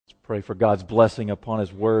Pray for God's blessing upon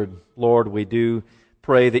His Word. Lord, we do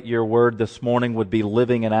pray that Your Word this morning would be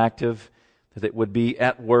living and active, that it would be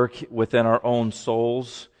at work within our own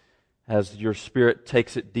souls as Your Spirit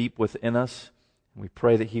takes it deep within us. And we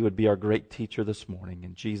pray that He would be our great teacher this morning.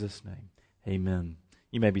 In Jesus' name, amen.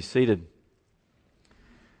 You may be seated.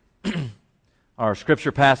 Our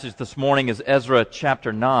scripture passage this morning is Ezra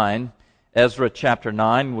chapter 9. Ezra chapter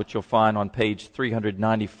 9, which you'll find on page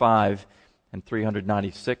 395 and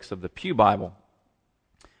 396 of the Pew Bible.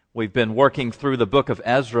 We've been working through the book of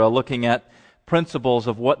Ezra, looking at principles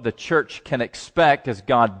of what the church can expect as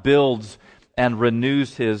God builds and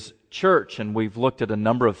renews His church. And we've looked at a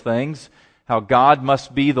number of things, how God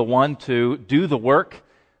must be the one to do the work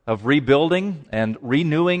of rebuilding and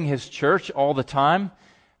renewing His church all the time,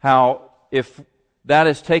 how if that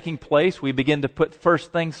is taking place, we begin to put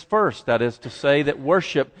first things first. That is to say that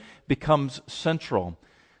worship becomes central.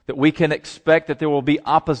 That we can expect that there will be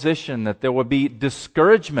opposition, that there will be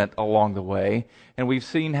discouragement along the way. And we've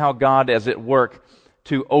seen how God is at work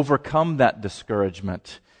to overcome that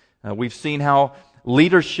discouragement. We've seen how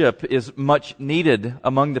leadership is much needed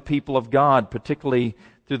among the people of God, particularly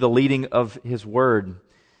through the leading of His Word.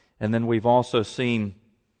 And then we've also seen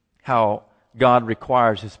how God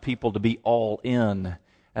requires His people to be all in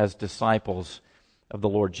as disciples of the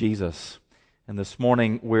Lord Jesus. And this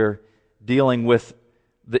morning we're dealing with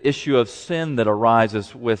the issue of sin that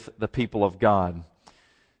arises with the people of God.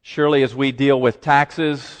 Surely as we deal with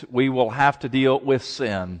taxes, we will have to deal with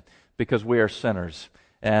sin because we are sinners.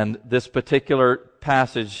 And this particular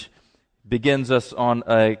passage begins us on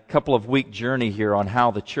a couple of week journey here on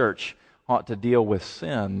how the church ought to deal with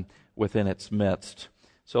sin within its midst.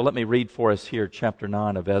 So let me read for us here chapter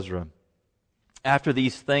 9 of Ezra. After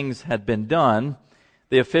these things had been done,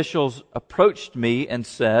 the officials approached me and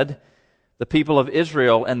said, "The people of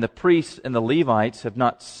Israel and the priests and the Levites have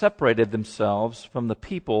not separated themselves from the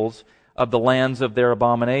peoples of the lands of their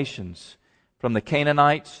abominations, from the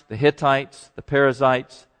Canaanites, the Hittites, the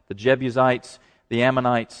Perizzites, the Jebusites, the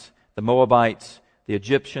Ammonites, the Moabites, the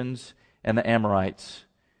Egyptians, and the Amorites.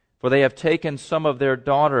 For they have taken some of their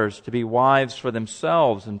daughters to be wives for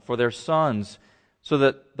themselves and for their sons, so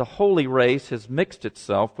that the holy race has mixed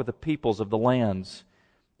itself with the peoples of the lands.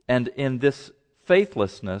 And in this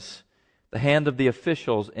faithlessness, the hand of the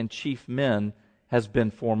officials and chief men has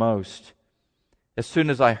been foremost. As soon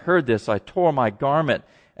as I heard this, I tore my garment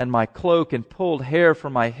and my cloak and pulled hair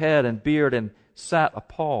from my head and beard and sat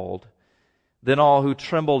appalled. Then all who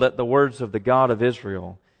trembled at the words of the God of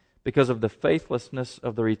Israel, because of the faithlessness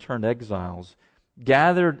of the returned exiles,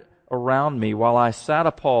 gathered around me while I sat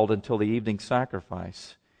appalled until the evening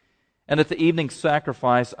sacrifice. And at the evening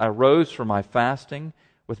sacrifice I rose from my fasting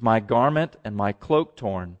with my garment and my cloak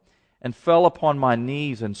torn, and fell upon my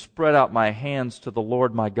knees and spread out my hands to the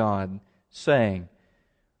Lord my God, saying,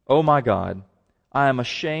 O my God, I am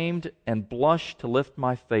ashamed and blush to lift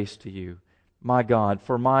my face to you, my God,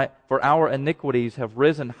 for our iniquities have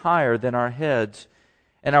risen higher than our heads,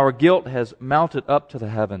 and our guilt has mounted up to the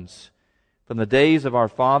heavens. From the days of our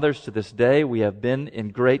fathers to this day we have been in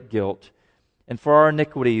great guilt. And for our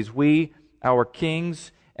iniquities we, our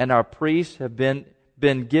kings, and our priests have been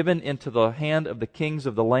given into the hand of the kings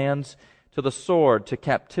of the lands, to the sword, to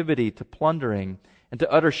captivity, to plundering, and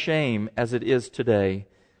to utter shame, as it is today.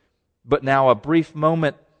 But now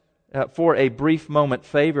for a brief moment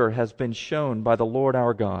favor has been shown by the Lord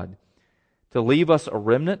our God, to leave us a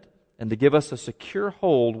remnant and to give us a secure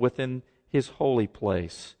hold within His holy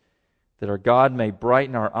place, that our God may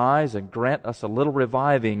brighten our eyes and grant us a little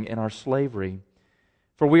reviving in our slavery.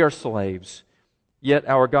 For we are slaves, yet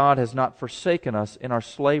our God has not forsaken us in our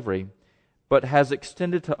slavery, but has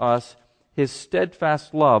extended to us His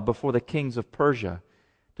steadfast love before the kings of Persia,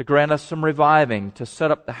 to grant us some reviving, to set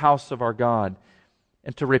up the house of our God,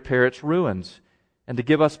 and to repair its ruins, and to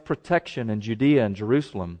give us protection in Judea and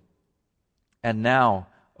Jerusalem. And now,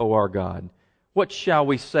 O our God, what shall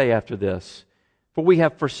we say after this? For we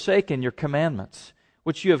have forsaken your commandments,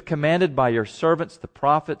 which you have commanded by your servants the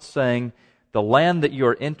prophets, saying, The land that you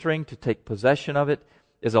are entering to take possession of it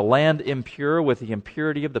is a land impure with the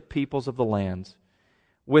impurity of the peoples of the lands,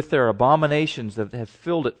 with their abominations that have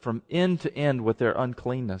filled it from end to end with their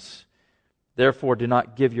uncleanness. Therefore do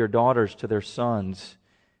not give your daughters to their sons,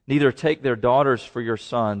 neither take their daughters for your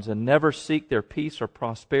sons, and never seek their peace or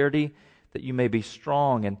prosperity, that you may be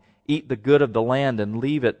strong and eat the good of the land and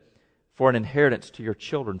leave it for an inheritance to your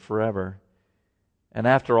children forever. And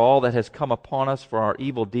after all that has come upon us for our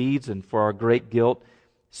evil deeds and for our great guilt,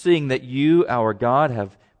 seeing that you, our God,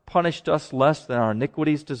 have punished us less than our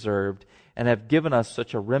iniquities deserved, and have given us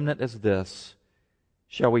such a remnant as this,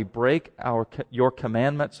 Shall we break your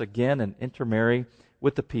commandments again and intermarry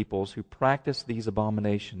with the peoples who practice these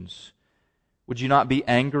abominations? Would you not be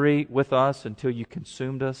angry with us until you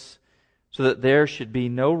consumed us, so that there should be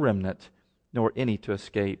no remnant, nor any to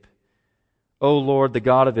escape? O Lord, the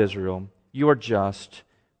God of Israel, you are just,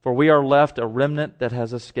 for we are left a remnant that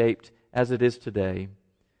has escaped, as it is today.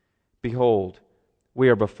 Behold, we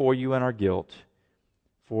are before you in our guilt,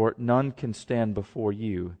 for none can stand before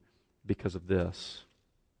you because of this.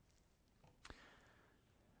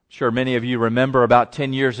 I'm sure many of you remember about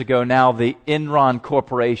 10 years ago now the Enron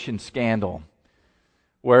Corporation scandal,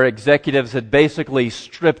 where executives had basically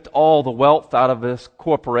stripped all the wealth out of this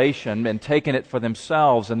corporation and taken it for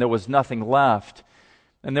themselves, and there was nothing left.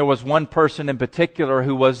 And there was one person in particular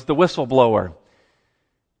who was the whistleblower.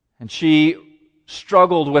 And she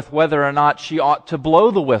struggled with whether or not she ought to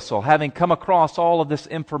blow the whistle, having come across all of this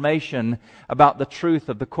information about the truth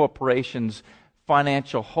of the corporation's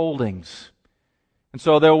financial holdings. And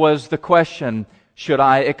so there was the question, should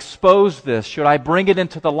I expose this? Should I bring it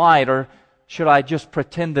into the light, or should I just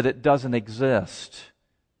pretend that it doesn't exist?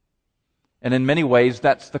 And in many ways,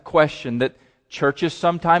 that's the question that churches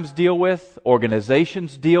sometimes deal with,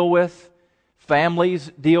 organizations deal with, families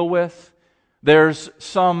deal with. There's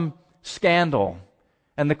some scandal,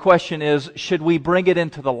 and the question is, should we bring it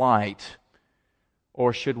into the light,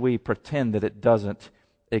 or should we pretend that it doesn't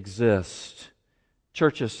exist?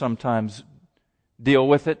 Churches sometimes deal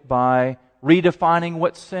with it by redefining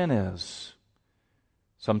what sin is.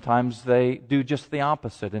 Sometimes they do just the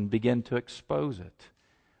opposite and begin to expose it.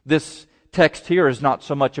 This text here is not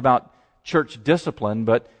so much about church discipline,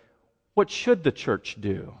 but what should the church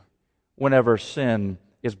do whenever sin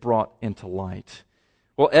is brought into light?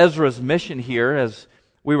 Well, Ezra's mission here, as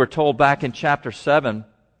we were told back in chapter 7,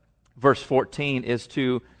 verse 14, is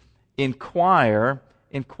to inquire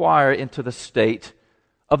into the state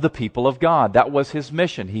of the people of God. That was his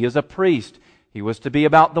mission. He is a priest. He was to be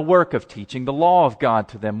about the work of teaching the law of God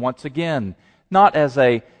to them once again, not as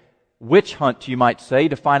a witch hunt, you might say,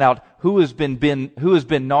 to find out who has been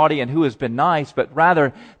naughty and who has been nice, but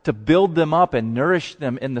rather to build them up and nourish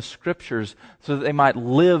them in the Scriptures so that they might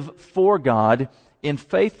live for God in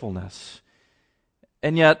faithfulness.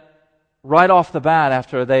 And yet, right off the bat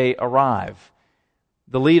after they arrive,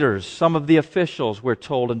 the leaders, some of the officials, we're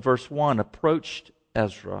told in verse 1, approached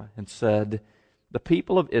Ezra and said, "The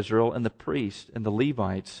people of Israel and the priests and the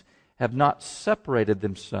Levites have not separated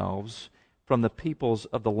themselves from the peoples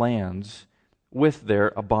of the lands with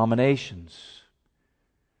their abominations."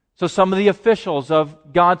 So some of the officials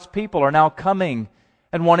of God's people are now coming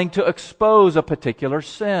and wanting to expose a particular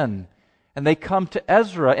sin. And they come to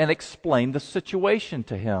Ezra and explain the situation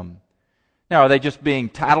to him. Now, are they just being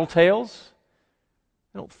tattletales?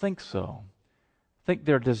 I don't think so. I think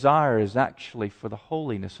their desire is actually for the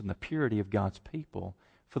holiness and the purity of God's people,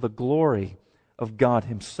 for the glory of God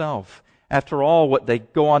Himself. After all, what they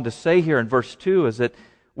go on to say here in verse 2 is that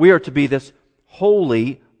we are to be this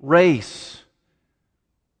holy race.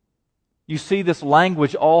 You see this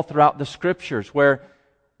language all throughout the Scriptures, where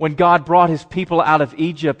when God brought His people out of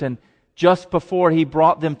Egypt and just before He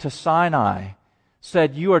brought them to Sinai,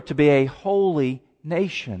 said, "You are to be a holy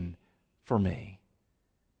nation for me."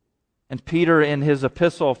 And Peter, in his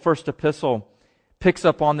epistle, first epistle, picks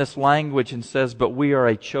up on this language and says, "But we are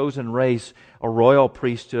a chosen race, a royal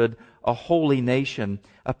priesthood, a holy nation,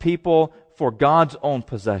 a people for God's own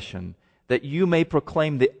possession, that you may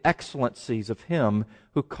proclaim the excellencies of Him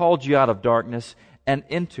who called you out of darkness and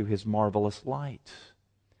into His marvelous light."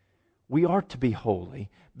 We are to be holy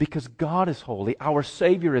because God is holy. Our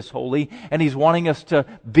Savior is holy, and He's wanting us to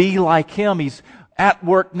be like Him. He's at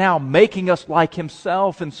work now making us like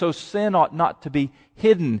Himself, and so sin ought not to be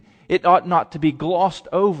hidden. It ought not to be glossed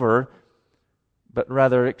over, but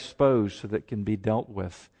rather exposed so that it can be dealt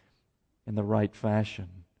with in the right fashion.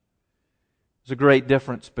 There's a great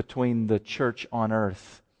difference between the church on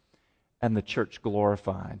earth and the church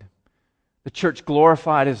glorified. The church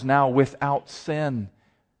glorified is now without sin.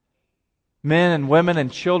 Men and women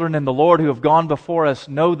and children in the Lord who have gone before us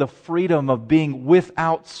know the freedom of being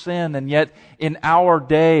without sin. And yet, in our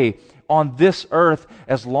day, on this earth,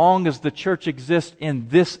 as long as the church exists in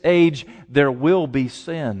this age, there will be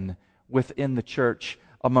sin within the church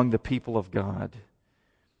among the people of God.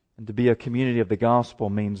 And to be a community of the gospel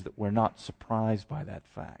means that we're not surprised by that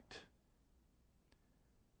fact,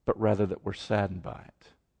 but rather that we're saddened by it,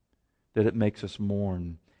 that it makes us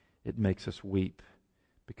mourn, it makes us weep,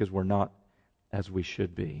 because we're not as we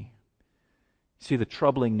should be. See, the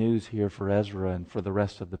troubling news here for Ezra and for the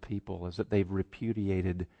rest of the people is that they've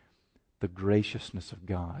repudiated the graciousness of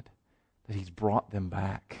God, that He's brought them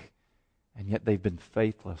back, and yet they've been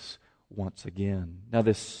faithless once again. Now,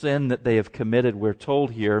 this sin that they have committed, we're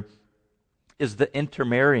told here, is the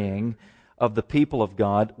intermarrying of the people of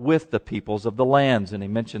God with the peoples of the lands. And he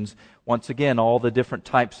mentions once again all the different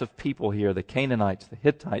types of people here, the Canaanites, the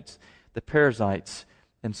Hittites, the Perizzites,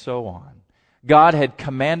 and so on. God had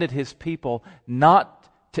commanded His people not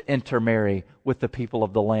to intermarry with the people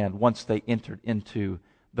of the land once they entered into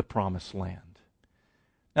the promised land.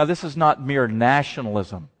 Now, this is not mere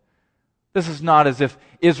nationalism. This is not as if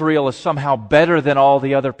Israel is somehow better than all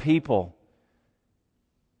the other people.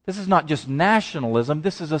 This is not just nationalism,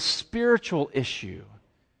 this is a spiritual issue.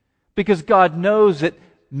 Because God knows that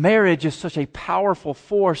marriage is such a powerful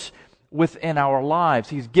force within our lives.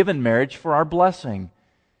 He's given marriage for our blessing.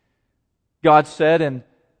 God said in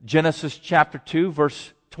Genesis chapter 2,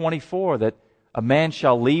 verse 24, that a man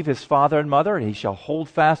shall leave his father and mother, and he shall hold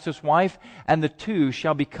fast his wife, and the two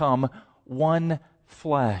shall become one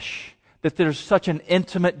flesh. That there's such an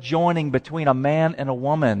intimate joining between a man and a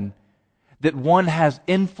woman that one has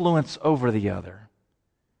influence over the other.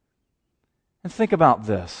 And think about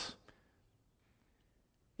this.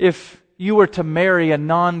 If you were to marry a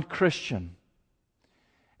non-Christian,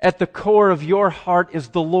 at the core of your heart is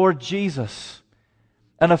the Lord Jesus,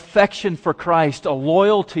 an affection for Christ, a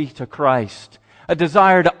loyalty to Christ, a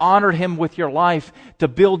desire to honor Him with your life, to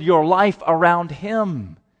build your life around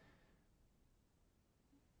Him.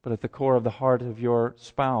 But at the core of the heart of your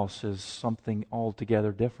spouse is something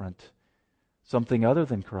altogether different. Something other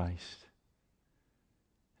than Christ.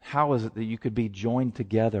 How is it that you could be joined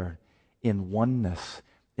together in oneness,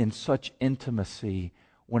 in such intimacy,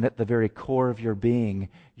 when at the very core of your being,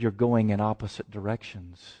 you're going in opposite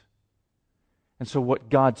directions? And so what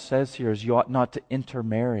God says here is you ought not to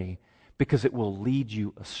intermarry, because it will lead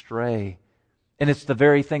you astray. And it's the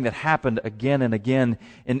very thing that happened again and again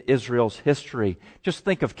in Israel's history. Just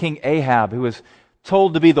think of King Ahab, who was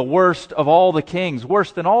told to be the worst of all the kings,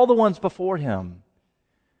 worse than all the ones before him.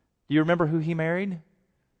 Do you remember who he married?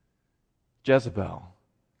 Jezebel,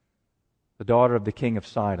 the daughter of the king of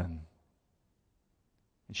Sidon.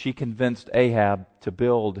 And she convinced Ahab to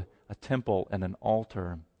build a temple and an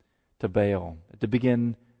altar to Baal, to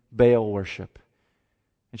begin Baal worship.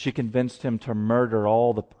 And she convinced him to murder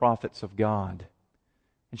all the prophets of God.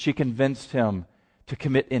 And she convinced him to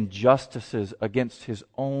commit injustices against his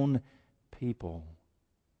own people.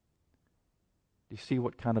 Do you see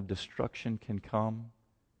what kind of destruction can come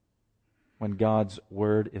when God's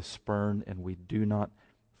word is spurned and we do not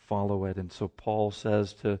follow it? And so Paul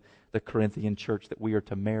says to the Corinthian church that we are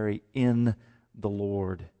to marry in the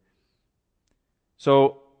Lord.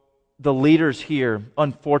 So the leaders here,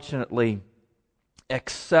 unfortunately,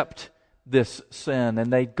 accept this sin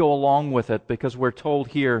and they go along with it, because we're told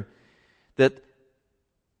here that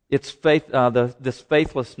this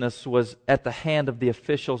faithlessness was at the hand of the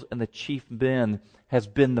officials, and the chief men has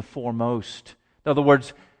been the foremost. In other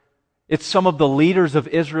words, it's some of the leaders of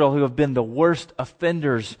Israel who have been the worst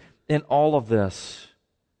offenders in all of this.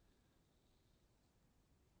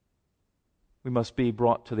 We must be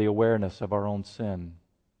brought to the awareness of our own sin.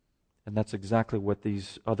 And that's exactly what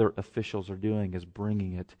these other officials are doing, is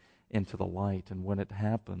bringing it into the light. And when it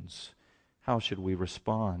happens, how should we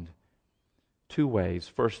respond? Two ways.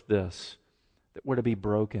 First, this, that we're to be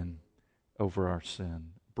broken over our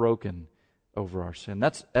sin. Broken over our sin.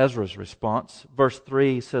 That's Ezra's response. Verse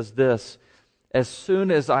 3 says this, "As soon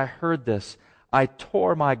as I heard this, I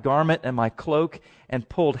tore my garment and my cloak and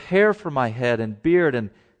pulled hair from my head and beard and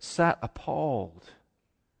sat appalled."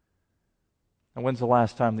 And when's the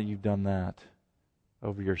last time that you've done that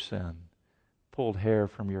over your sin? Pulled hair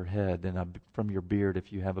from your head and from your beard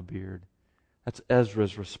if you have a beard. That's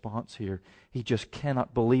Ezra's response here. He just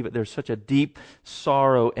cannot believe it. There's such a deep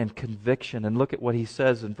sorrow and conviction. And look at what he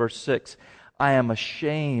says in verse 6. "I am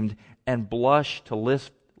ashamed and blush to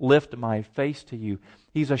lift my face to you."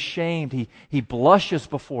 He's ashamed. He blushes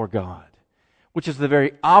before God, which is the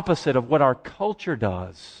very opposite of what our culture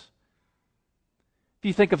does. If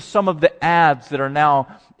you think of some of the ads that are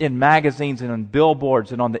now in magazines and on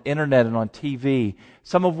billboards and on the internet and on TV,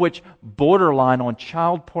 some of which borderline on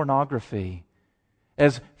child pornography,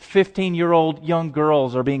 as 15-year-old young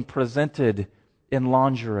girls are being presented in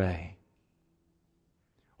lingerie.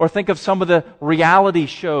 Or think of some of the reality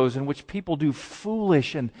shows in which people do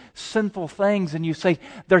foolish and sinful things, and you say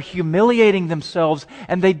they're humiliating themselves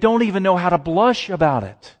and they don't even know how to blush about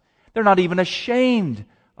it. They're not even ashamed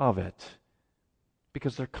of it,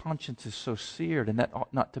 because their conscience is so seared, and that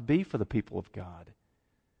ought not to be for the people of God.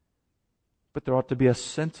 But there ought to be a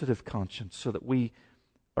sensitive conscience so that we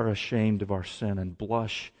are ashamed of our sin and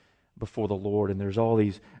blush before the Lord. And there's all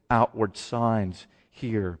these outward signs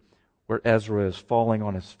here where Ezra is falling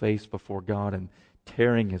on his face before God and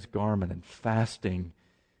tearing his garment and fasting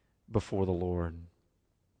before the Lord.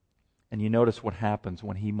 And you notice what happens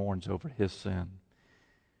when he mourns over his sin.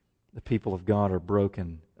 The people of God are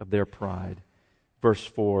broken of their pride. Verse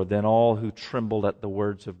 4, then all who trembled at the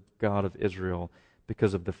words of God of Israel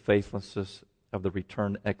because of the faithlessness of the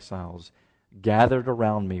returned exiles gathered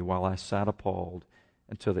around me while I sat appalled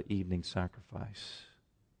until the evening sacrifice.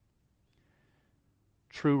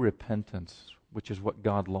 True repentance, which is what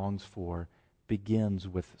God longs for, begins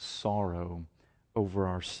with sorrow over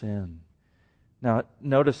our sin. Now,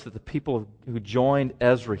 notice that the people who joined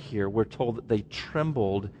Ezra here, we're told that they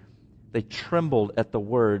trembled at the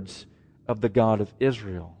words of the God of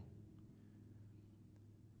Israel.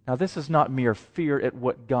 Now, this is not mere fear at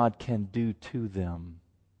what God can do to them.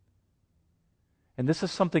 And this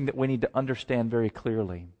is something that we need to understand very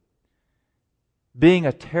clearly. Being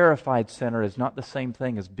a terrified sinner is not the same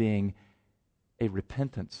thing as being a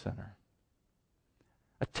repentant sinner.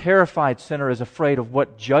 A terrified sinner is afraid of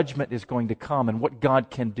what judgment is going to come and what God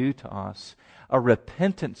can do to us. A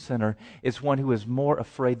repentant sinner is one who is more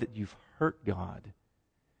afraid that you've hurt God,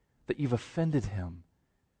 that you've offended Him,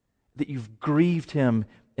 that you've grieved Him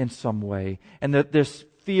in some way, and that this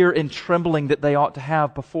fear and trembling that they ought to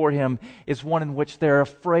have before Him is one in which they're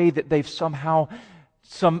afraid that they've somehow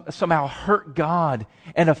hurt God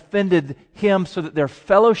and offended Him so that their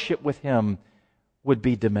fellowship with Him would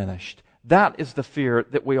be diminished. That is the fear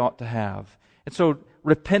that we ought to have. And so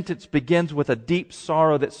repentance begins with a deep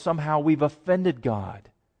sorrow that somehow we've offended God.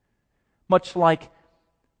 Much like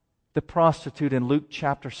the prostitute in Luke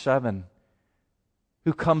chapter 7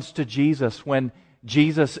 who comes to Jesus when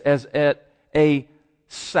Jesus is at a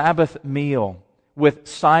Sabbath meal with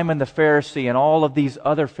Simon the Pharisee and all of these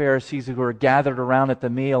other Pharisees who are gathered around at the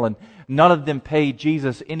meal, and none of them paid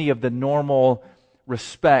Jesus any of the normal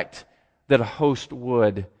respect that a host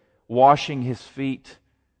would. Washing His feet,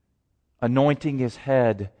 anointing His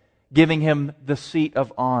head, giving Him the seat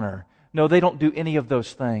of honor. No, they don't do any of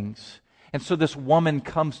those things. And so this woman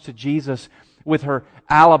comes to Jesus with her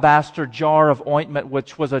alabaster jar of ointment,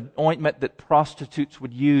 which was an ointment that prostitutes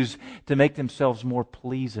would use to make themselves more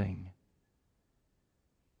pleasing.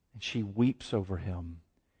 And she weeps over Him.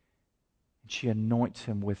 And she anoints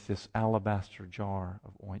Him with this alabaster jar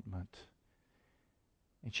of ointment.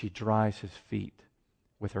 And she dries His feet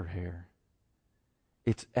with her hair.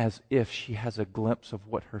 It's as if she has a glimpse of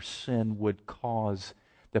what her sin would cause,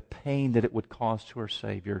 the pain that it would cause to her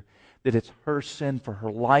Savior, that it's her sin for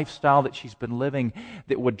her lifestyle that she's been living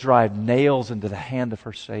that would drive nails into the hand of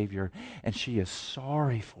her Savior, and she is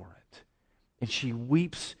sorry for it, and she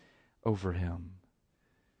weeps over Him.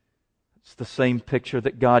 It's the same picture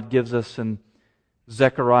that God gives us in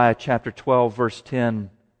Zechariah chapter 12, verse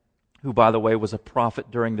 10, who, by the way, was a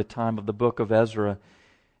prophet during the time of the book of Ezra.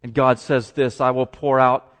 And God says this, I will pour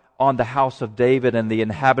out on the house of David and the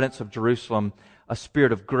inhabitants of Jerusalem a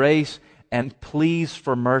spirit of grace and pleas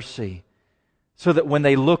for mercy, so that when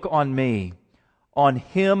they look on me, on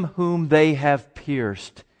Him whom they have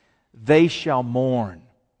pierced, they shall mourn.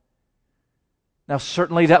 Now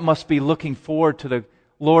certainly that must be looking forward to the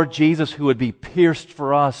Lord Jesus who would be pierced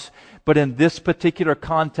for us. But in this particular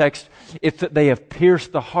context, it's that they have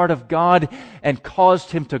pierced the heart of God and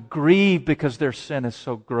caused Him to grieve because their sin is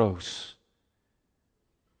so gross.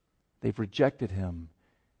 They've rejected Him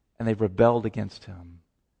and they've rebelled against Him.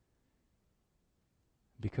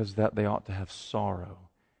 Because that they ought to have sorrow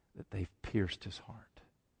that they've pierced His heart.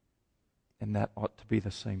 And that ought to be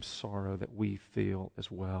the same sorrow that we feel as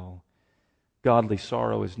well. Godly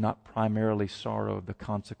sorrow is not primarily sorrow of the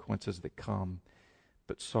consequences that come,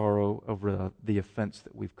 but sorrow over the offense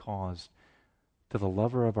that we've caused to the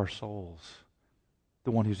lover of our souls,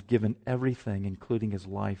 the one who's given everything, including His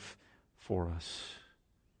life, for us.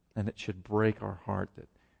 And it should break our heart that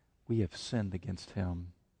we have sinned against Him.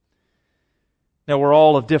 Now, we're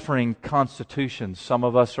all of differing constitutions. Some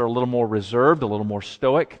of us are a little more reserved, a little more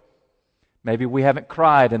stoic. Maybe we haven't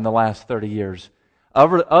cried in the last 30 years.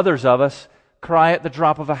 Others of us cry at the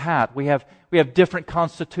drop of a hat. We have different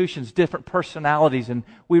constitutions, different personalities, and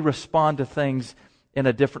we respond to things in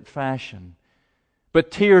a different fashion.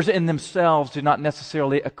 But tears in themselves do not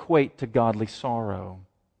necessarily equate to godly sorrow.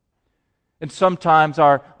 And sometimes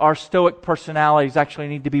our stoic personalities actually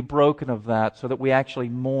need to be broken of that so that we actually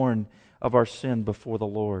mourn of our sin before the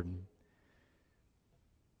Lord.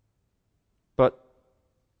 But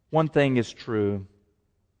one thing is true.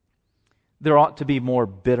 There ought to be more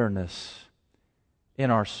bitterness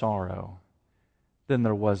in our sorrow than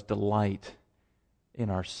there was delight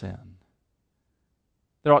in our sin.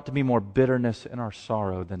 There ought to be more bitterness in our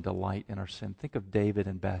sorrow than delight in our sin. Think of David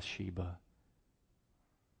and Bathsheba.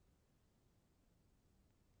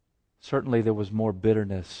 Certainly there was more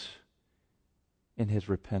bitterness in his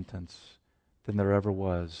repentance than there ever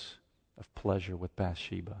was of pleasure with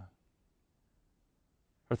Bathsheba.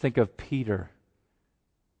 Or think of Peter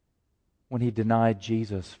when he denied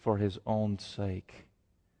Jesus for his own sake.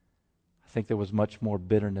 I think there was much more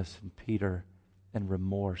bitterness in Peter and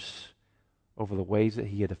remorse over the ways that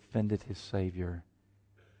he had offended his Savior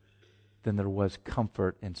than there was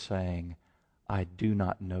comfort in saying, I do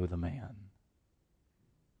not know the man.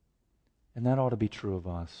 And that ought to be true of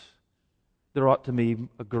us. There ought to be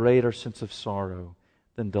a greater sense of sorrow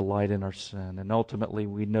than delight in our sin. And ultimately,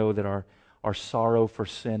 we know that our sorrow for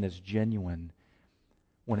sin is genuine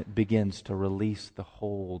when it begins to release the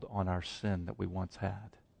hold on our sin that we once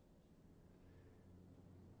had.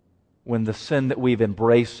 When the sin that we've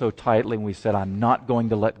embraced so tightly and we said, I'm not going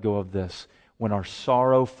to let go of this, when our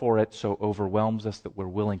sorrow for it so overwhelms us that we're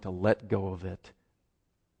willing to let go of it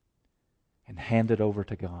and hand it over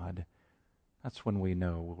to God, that's when we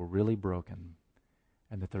know we're really broken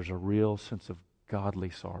and that there's a real sense of godly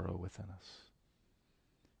sorrow within us.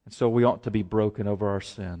 And so we ought to be broken over our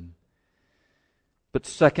sin. But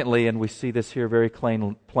secondly, and we see this here very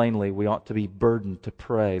plainly, we ought to be burdened to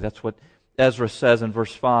pray. That's what Ezra says in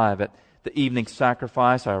verse 5. At the evening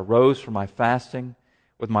sacrifice, I arose from my fasting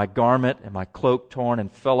with my garment and my cloak torn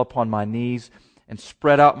and fell upon my knees and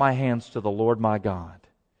spread out my hands to the Lord my God.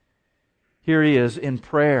 Here he is in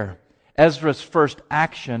prayer. Ezra's first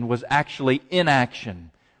action was actually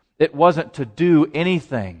inaction. It wasn't to do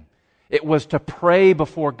anything. It was to pray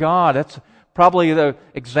before God. That's probably the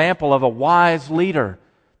example of a wise leader,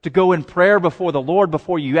 to go in prayer before the Lord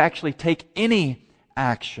before you actually take any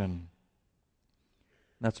action.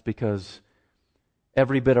 That's because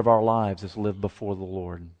every bit of our lives is lived before the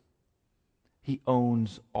Lord. He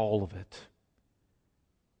owns all of it.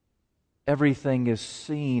 Everything is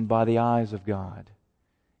seen by the eyes of God.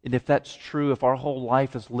 And if that's true, if our whole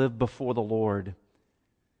life is lived before the Lord,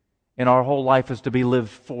 and our whole life is to be lived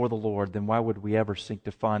for the Lord, then why would we ever seek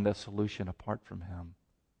to find a solution apart from Him?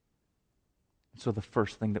 And so the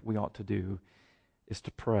first thing that we ought to do is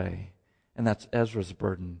to pray. And that's Ezra's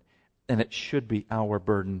burden. And it should be our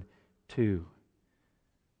burden too.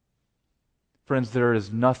 Friends, there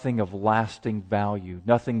is nothing of lasting value,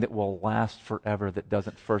 nothing that will last forever that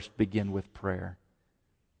doesn't first begin with prayer.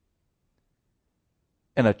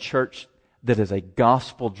 And a church that is a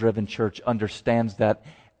gospel-driven church understands that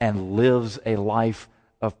and lives a life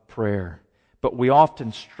of prayer. But we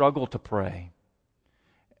often struggle to pray.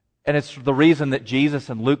 And it's the reason that Jesus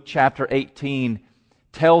in Luke chapter 18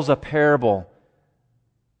 tells a parable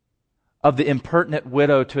of the impertinent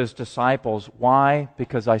widow to His disciples. Why?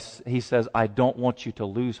 Because He says, I don't want you to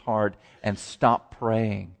lose heart and stop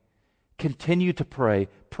praying. Continue to pray.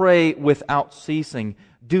 Pray without ceasing.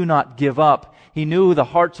 Do not give up. He knew the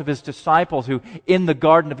hearts of His disciples who in the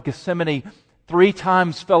Garden of Gethsemane 3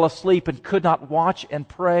 times fell asleep and could not watch and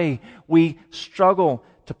pray. We struggle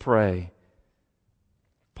to pray.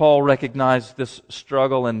 Paul recognized this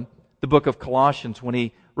struggle in the book of Colossians when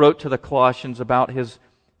he wrote to the Colossians about his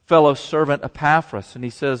fellow servant Epaphras. And he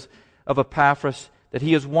says of Epaphras that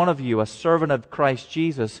he is one of you, a servant of Christ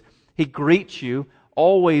Jesus. He greets you,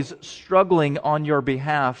 always struggling on your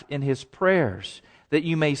behalf in his prayers, that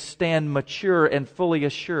you may stand mature and fully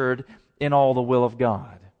assured in all the will of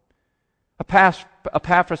God.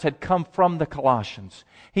 Epaphras had come from the Colossians.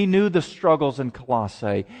 He knew the struggles in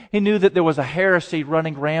Colossae. He knew that there was a heresy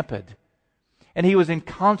running rampant. And he was in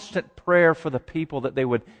constant prayer for the people that they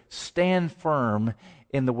would stand firm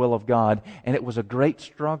in the will of God. And it was a great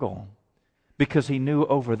struggle because he knew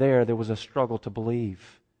over there was a struggle to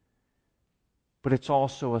believe. But it's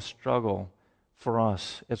also a struggle for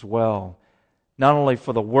us as well. Not only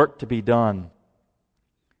for the work to be done,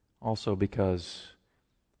 also because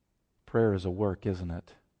prayer is a work, isn't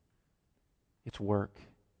it? It's work.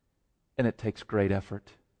 And it takes great effort.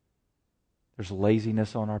 There's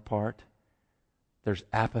laziness on our part. There's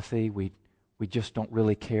apathy. We just don't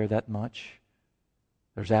really care that much.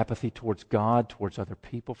 There's apathy towards God, towards other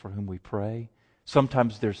people for whom we pray.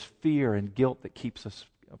 Sometimes there's fear and guilt that keeps us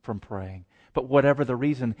from praying. But whatever the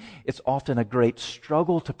reason, it's often a great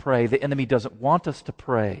struggle to pray. The enemy doesn't want us to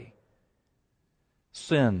pray.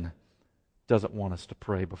 Sin doesn't want us to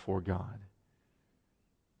pray before God.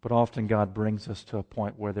 But often God brings us to a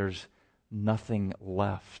point where there's nothing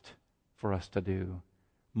left for us to do,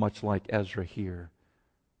 much like Ezra here.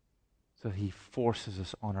 So He forces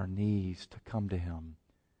us on our knees to come to Him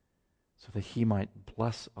so that He might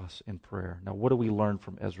bless us in prayer. Now, what do we learn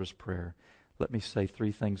from Ezra's prayer? let me say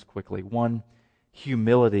three things quickly. One,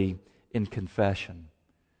 humility in confession.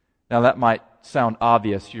 Now that might sound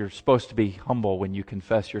obvious. You're supposed to be humble when you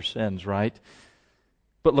confess your sins, right?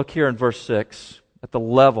 But look here in verse 6, at the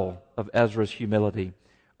level of Ezra's humility.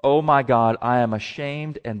 "O my God, I am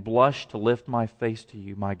ashamed and blush to lift my face to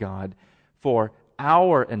you, my God, for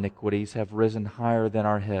our iniquities have risen higher than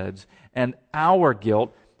our heads, and our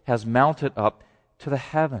guilt has mounted up to the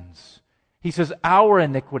heavens." He says, our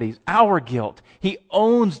iniquities, our guilt. He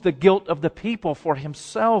owns the guilt of the people for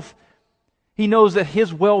himself. He knows that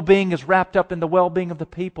his well-being is wrapped up in the well-being of the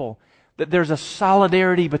people, that there's a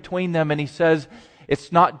solidarity between them, and he says,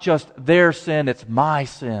 it's not just their sin, it's my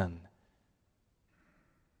sin.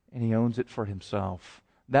 And he owns it for himself.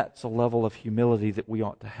 That's a level of humility that we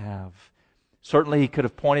ought to have. Certainly he could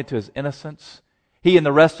have pointed to his innocence. He and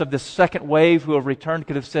the rest of this second wave who have returned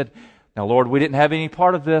could have said, "Now Lord, we didn't have any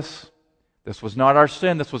part of this. This was not our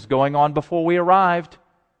sin. This was going on before we arrived.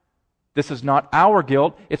 This is not our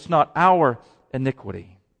guilt. It's not our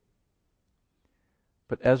iniquity."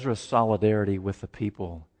 But Ezra's solidarity with the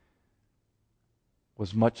people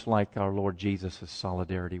was much like our Lord Jesus'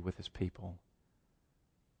 solidarity with his people,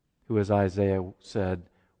 who, as Isaiah said,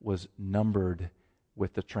 was numbered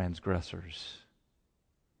with the transgressors.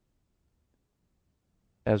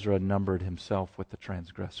 Ezra numbered himself with the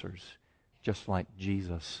transgressors, just like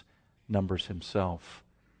Jesus numbers himself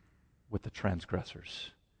with the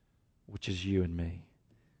transgressors, which is you and me.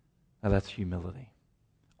 Now that's humility.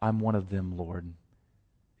 I'm one of them, Lord.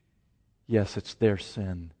 Yes, it's their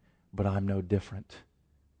sin, but I'm no different.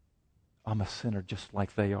 I'm a sinner just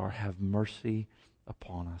like they are. Have mercy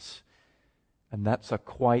upon us. And that's a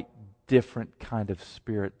quite different kind of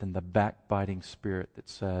spirit than the backbiting spirit that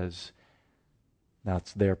says, now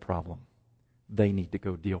it's their problem. They need to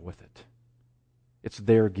go deal with it. It's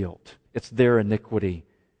their guilt. It's their iniquity.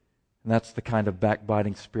 And that's the kind of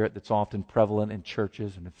backbiting spirit that's often prevalent in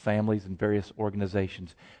churches and in families and various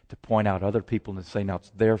organizations, to point out other people and to say, now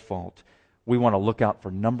it's their fault. We want to look out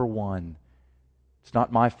for number one. It's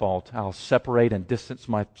not my fault. I'll separate and distance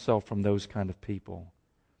myself from those kind of people.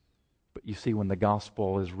 But you see, when the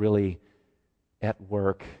gospel is really at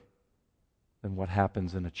work, then what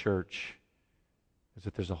happens in a church is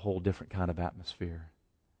that there's a whole different kind of atmosphere.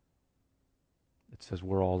 It says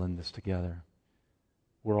we're all in this together.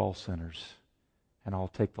 We're all sinners. And I'll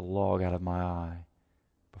take the log out of my eye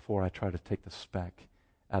before I try to take the speck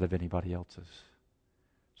out of anybody else's.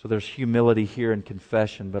 So there's humility here in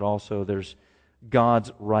confession, but also there's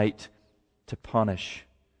God's right to punish.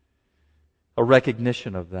 A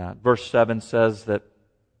recognition of that. Verse 7 says that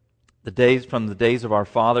from the days of our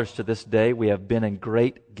fathers to this day, we have been in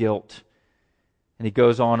great guilt. And he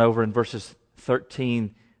goes on over in verses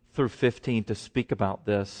 13 through 15 to speak about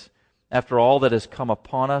this. After all that has come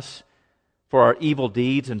upon us, for our evil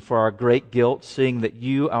deeds and for our great guilt, seeing that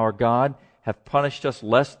you, our God, have punished us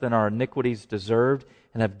less than our iniquities deserved,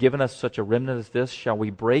 and have given us such a remnant as this, shall we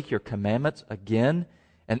break your commandments again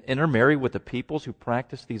and intermarry with the peoples who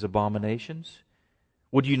practice these abominations?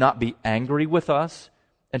 Would you not be angry with us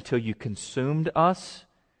until you consumed us,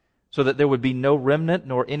 so that there would be no remnant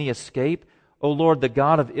nor any escape? O Lord, the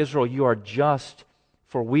God of Israel, you are just,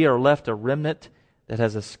 for we are left a remnant that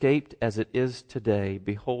has escaped as it is today.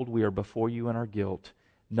 Behold, we are before you in our guilt.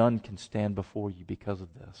 None can stand before you because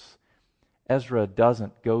of this. Ezra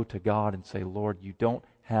doesn't go to God and say, Lord, you don't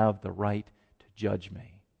have the right to judge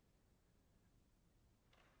me.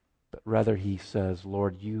 But rather he says,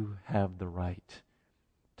 Lord, you have the right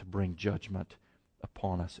to bring judgment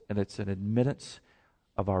upon us. And it's an admittance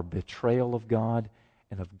of our betrayal of God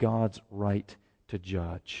and of God's right to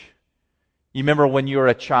judge. You remember when you were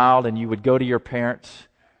a child and you would go to your parents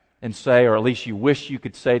and say, or at least you wish you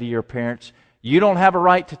could say to your parents, you don't have a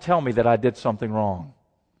right to tell me that I did something wrong.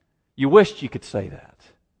 You wished you could say that.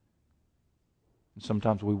 And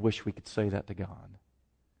sometimes we wish we could say that to God.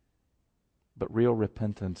 But real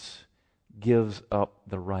repentance gives up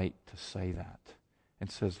the right to say that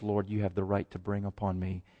and says, Lord, you have the right to bring upon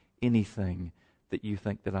me anything that you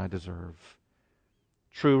think that I deserve.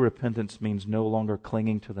 True repentance means no longer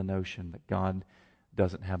clinging to the notion that God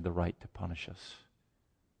doesn't have the right to punish us.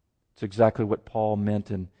 It's exactly what Paul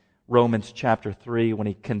meant in Romans chapter 3 when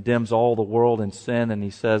he condemns all the world in sin, and he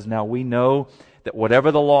says, now we know that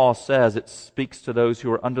whatever the law says, it speaks to those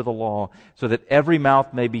who are under the law, so that every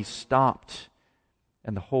mouth may be stopped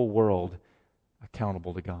and the whole world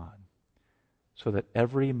accountable to God. So that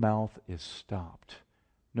every mouth is stopped.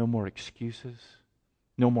 No more excuses.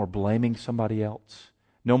 No more blaming somebody else.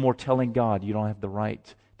 No more telling God, you don't have the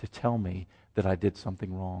right to tell me that I did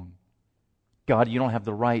something wrong. God, you don't have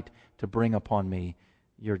the right to bring upon me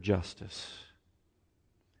your justice.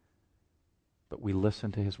 but we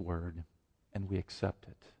listen to His Word and we accept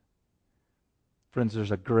it. Friends,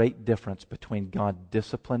 there's a great difference between God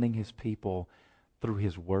disciplining His people through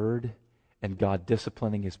His Word and God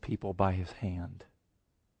disciplining His people by His hand.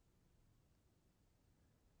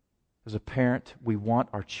 As a parent, we want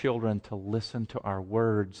our children to listen to our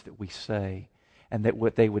words that we say, and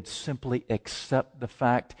that they would simply accept the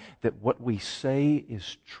fact that what we say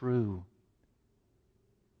is true.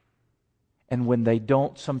 And when they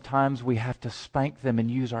don't, sometimes we have to spank them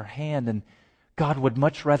and use our hand, and God would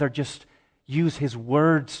much rather just use His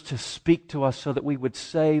words to speak to us so that we would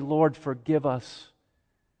say, Lord, forgive us,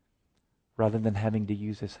 rather than having to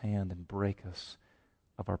use His hand and break us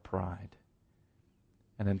of our pride.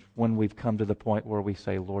 And then when we've come to the point where we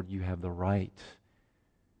say, Lord, you have the right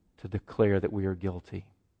to declare that we are guilty,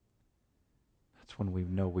 that's when we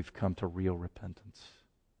know we've come to real repentance.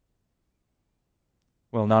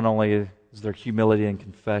 Well, not only is there humility and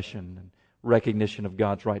confession and recognition of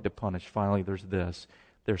God's right to punish, finally there's this.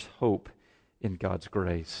 There's hope in God's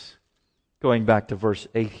grace. Going back to verse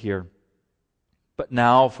 8 here. But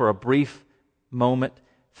now, for a brief moment,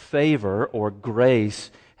 favor or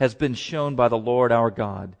grace has been shown by the Lord our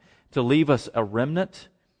God to leave us a remnant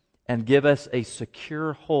and give us a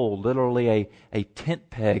secure hold, literally a tent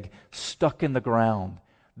peg stuck in the ground.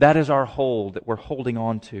 That is our hold that we're holding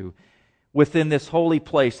on to within this holy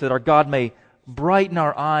place, that our God may brighten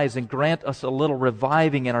our eyes and grant us a little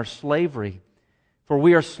reviving in our slavery. For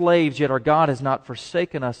we are slaves, yet our God has not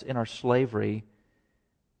forsaken us in our slavery,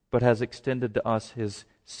 but has extended to us His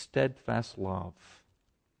steadfast love.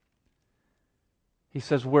 He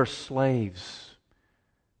says we're slaves.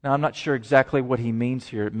 Now, I'm not sure exactly what he means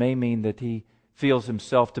here. It may mean that he feels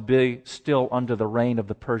himself to be still under the reign of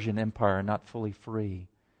the Persian Empire, not fully free.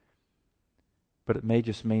 But it may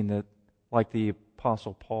just mean that, like the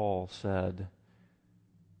Apostle Paul said,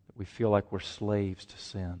 that we feel like we're slaves to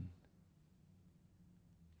sin.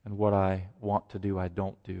 And what I want to do, I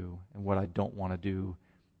don't do. And what I don't want to do,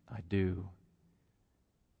 I do.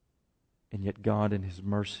 And yet God in His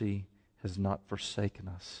mercy has not forsaken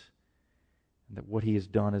us. And that what He has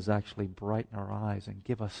done is actually brighten our eyes and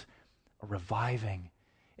give us a reviving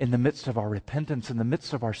in the midst of our repentance, in the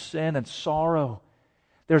midst of our sin and sorrow.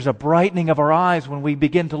 There's a brightening of our eyes when we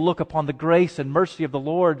begin to look upon the grace and mercy of the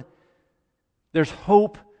Lord. There's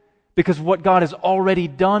hope because of what God has already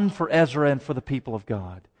done for Ezra and for the people of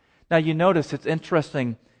God. Now you notice it's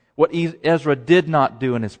interesting what Ezra did not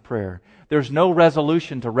do in his prayer. There's no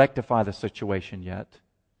resolution to rectify the situation yet.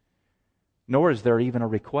 Nor is there even a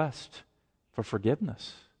request for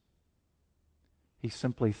forgiveness. He's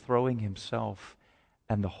simply throwing himself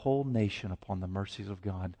and the whole nation upon the mercies of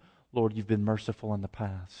God. Lord, you've been merciful in the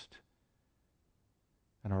past.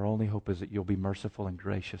 And our only hope is that you'll be merciful and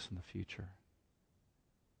gracious in the future.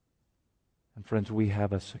 And friends, we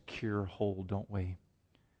have a secure hold, don't we?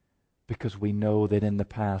 Because we know that in the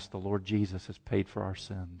past the Lord Jesus has paid for our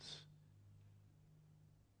sins,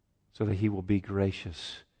 so that He will be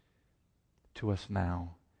gracious to us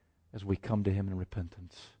now as we come to Him in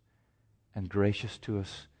repentance, and gracious to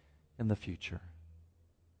us in the future,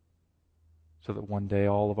 so that one day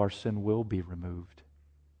all of our sin will be removed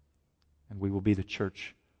and we will be the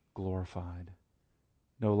church glorified,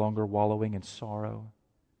 no longer wallowing in sorrow,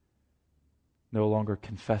 no longer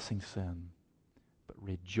confessing sin, but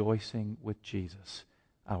rejoicing with Jesus,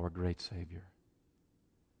 our great Savior.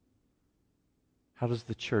 How does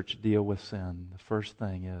the church deal with sin? The first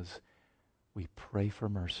thing is we pray for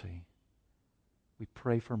mercy. We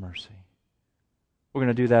pray for mercy. We're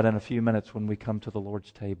going to do that in a few minutes when we come to the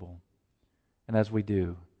Lord's table. And as we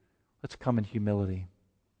do, let's come in humility.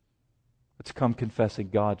 Let's come confessing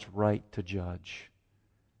God's right to judge.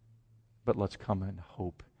 But let's come in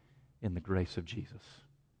hope in the grace of Jesus.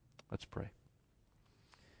 Let's pray.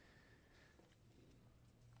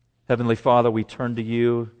 Heavenly Father, we turn to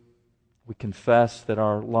you. We confess that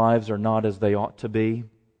our lives are not as they ought to be.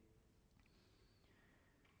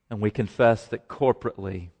 And we confess that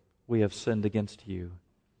corporately we have sinned against you.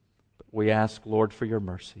 But we ask, Lord, for your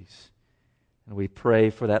mercies. And we pray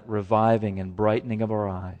for that reviving and brightening of our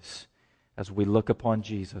eyes as we look upon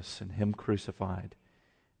Jesus and Him crucified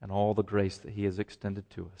and all the grace that He has extended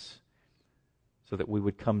to us, so that we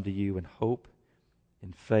would come to you in hope,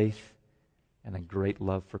 in faith, and in great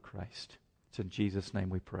love for Christ. It's in Jesus' name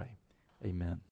we pray. Amen.